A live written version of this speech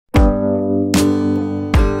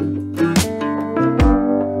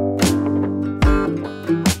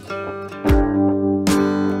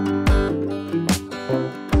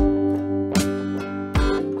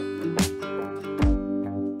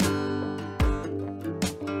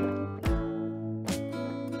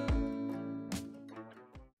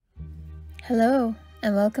Hello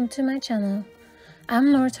and welcome to my channel. I'm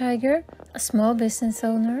Arrtx, a small business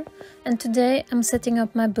owner, and today I'm setting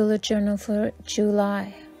up my bullet journal for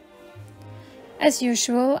July. As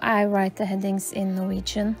usual, I write the headings in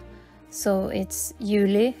Norwegian, so it's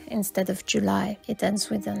Juli instead of July. It ends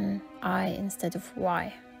with an I instead of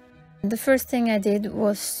Y. The first thing I did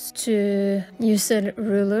was to use a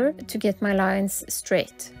ruler to get my lines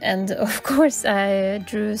straight, and of course I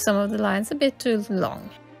drew some of the lines a bit too long.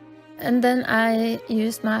 And then I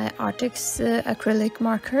used my Arrtx acrylic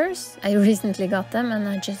markers. I recently got them and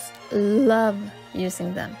I just love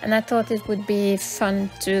using them. And I thought it would be fun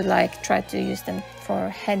to try to use them for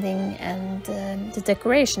heading and the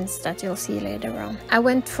decorations that you'll see later on. I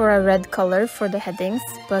went for a red color for the headings,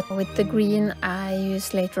 but with the green I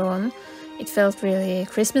used later on, it felt really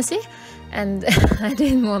Christmassy and I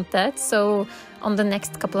didn't want that. So on the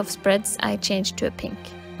next couple of spreads I changed to a pink.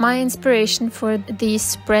 My inspiration for these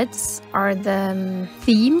spreads are the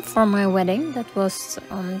theme for my wedding that was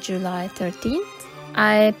on July 13th.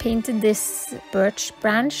 I painted this birch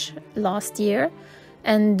branch last year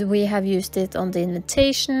and we have used it on the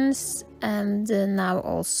invitations and now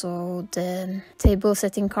also the table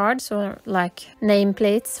setting cards or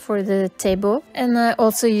nameplates for the table. And I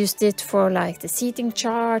also used it for the seating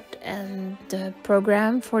chart and the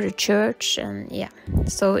program for the church, and yeah.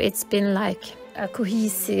 So it's been a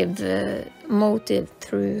cohesive motive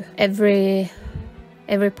through every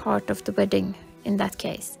part of the wedding in that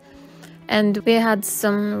case. And we had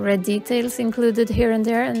some red details included here and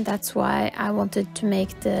there, and that's why I wanted to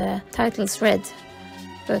make the titles red.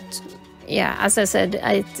 But yeah, as I said,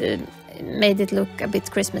 it made it look a bit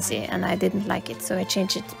Christmassy and I didn't like it, so I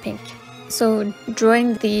changed it to pink. So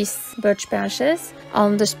drawing these birch branches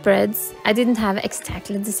on the spreads, I didn't have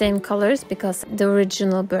exactly the same colors because the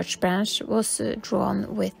original birch branch was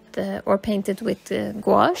drawn with or painted with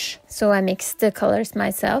gouache. So I mixed the colors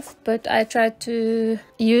myself, but I tried to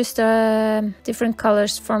use the different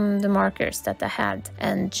colors from the markers that I had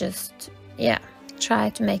and just, yeah, try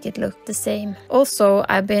to make it look the same. Also,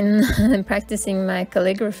 I've been practicing my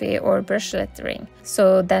calligraphy or brush lettering,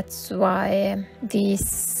 so that's why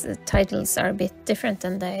these titles are a bit different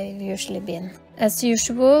than they've usually been. As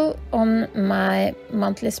usual, on my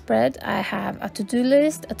monthly spread I have a to-do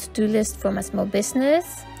list for my small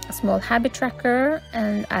business, a small habit tracker,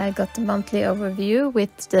 and I got the monthly overview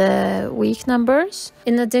with the week numbers.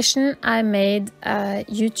 In addition, I made a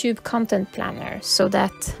YouTube content planner so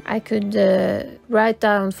that I could write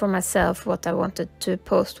down for myself what I wanted to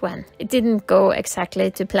post when. It didn't go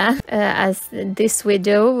exactly to plan, as this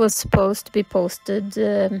video was supposed to be posted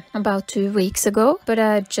about 2 weeks ago, but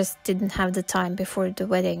I just didn't have the time before the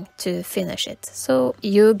wedding to finish it. So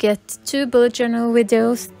you get 2 bullet journal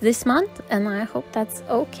videos this month, and I hope that's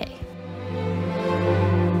okay.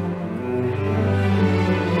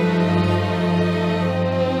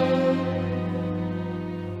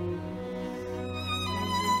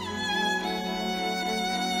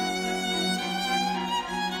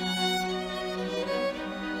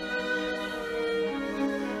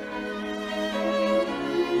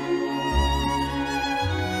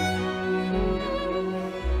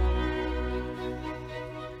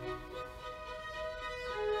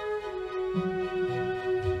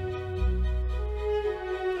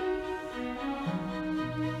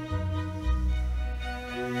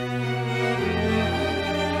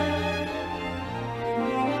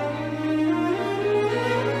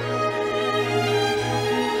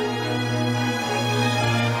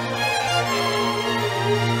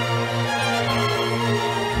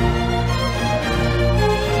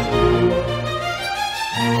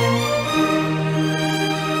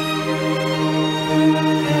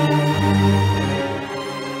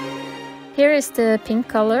 Here is the pink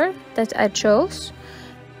color that I chose,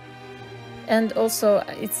 and also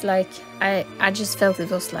it's I just felt it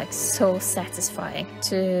was so satisfying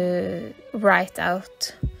to write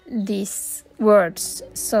out these words,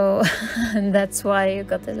 so that's why you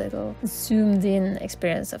got a little zoomed in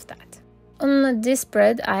experience of that. On this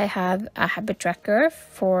spread I have a habit tracker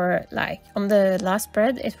for on the last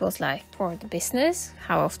spread it was for the business,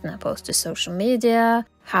 how often I post to social media,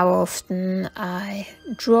 how often I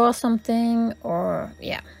draw something, or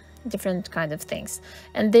yeah, different kind of things.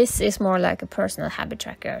 And this is more like a personal habit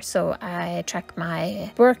tracker, so I track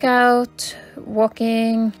my workout,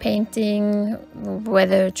 walking, painting,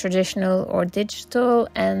 whether traditional or digital,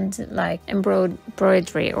 and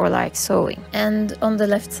embroidery or sewing. And on the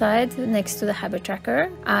left side next to the habit tracker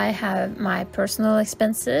I have my personal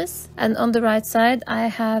expenses, and on the right side I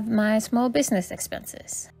have my small business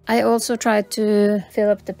expenses. I also tried to fill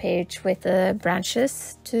up the page with the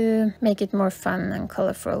branches to make it more fun and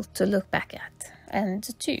colorful to look back at and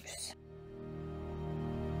to use.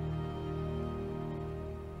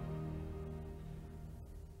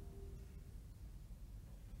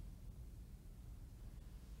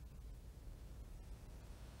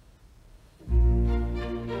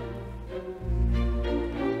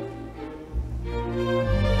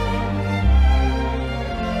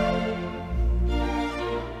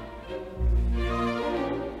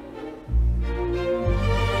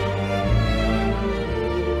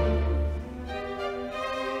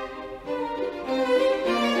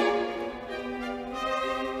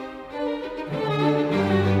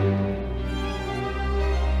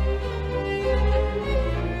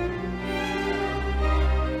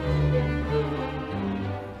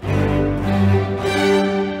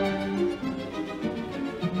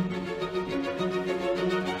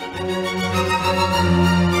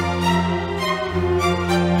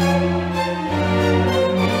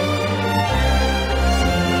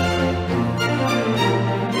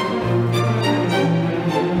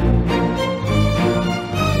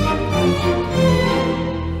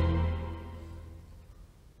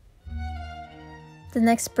 The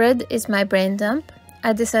next spread is my brain dump.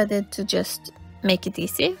 I decided to just make it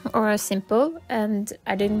easy or simple, and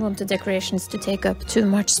I didn't want the decorations to take up too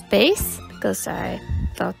much space because I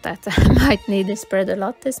thought that I might need this spread a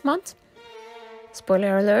lot this month.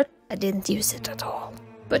 Spoiler alert, I didn't use it at all.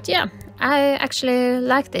 But yeah, I actually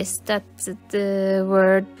like this, that the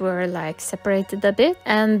words were like separated a bit,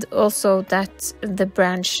 and also that the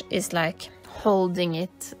branch is like holding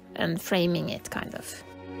it and framing it kind of.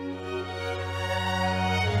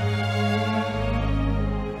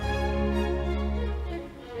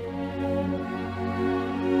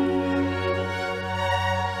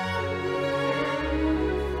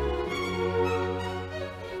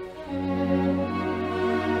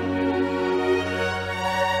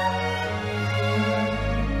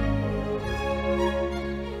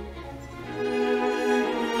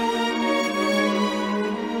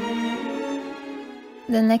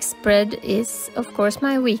 The next spread is, of course,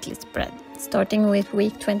 my weekly spread, starting with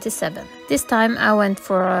week 27. This time I went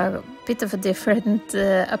for a bit of a different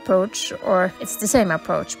approach, or it's the same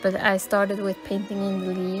approach, but I started with painting in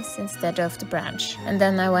the leaves instead of the branch. And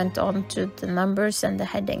then I went on to the numbers and the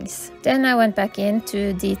headings. Then I went back in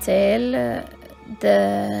to detail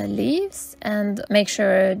the leaves and make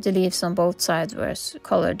sure the leaves on both sides were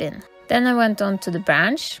colored in. Then I went on to the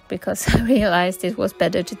branch because I realized it was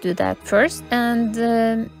better to do that first. And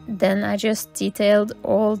then I just detailed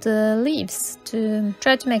all the leaves to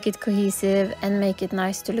try to make it cohesive and make it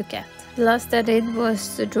nice to look at. The last I did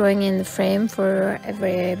was drawing in the frame for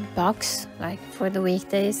every box, like for the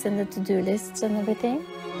weekdays and the to-do lists and everything.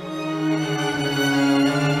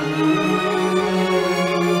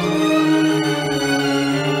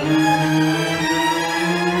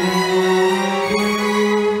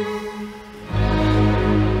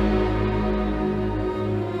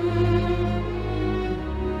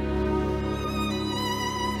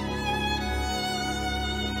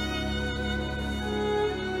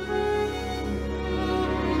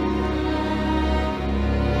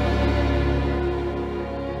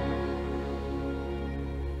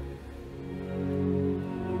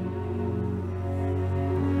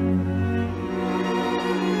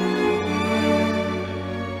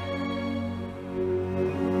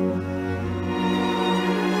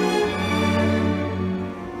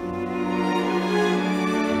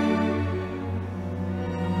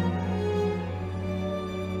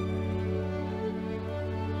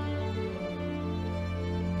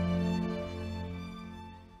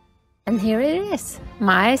 And here it is,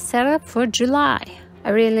 my setup for July. I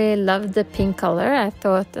really loved the pink color. I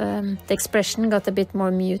thought the expression got a bit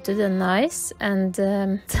more muted and nice, and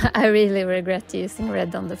I really regret using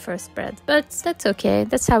red on the first spread. But that's okay,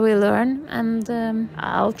 that's how we learn, and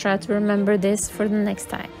I'll try to remember this for the next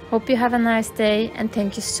time. Hope you have a nice day, and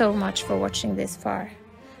thank you so much for watching this far.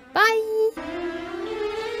 Bye!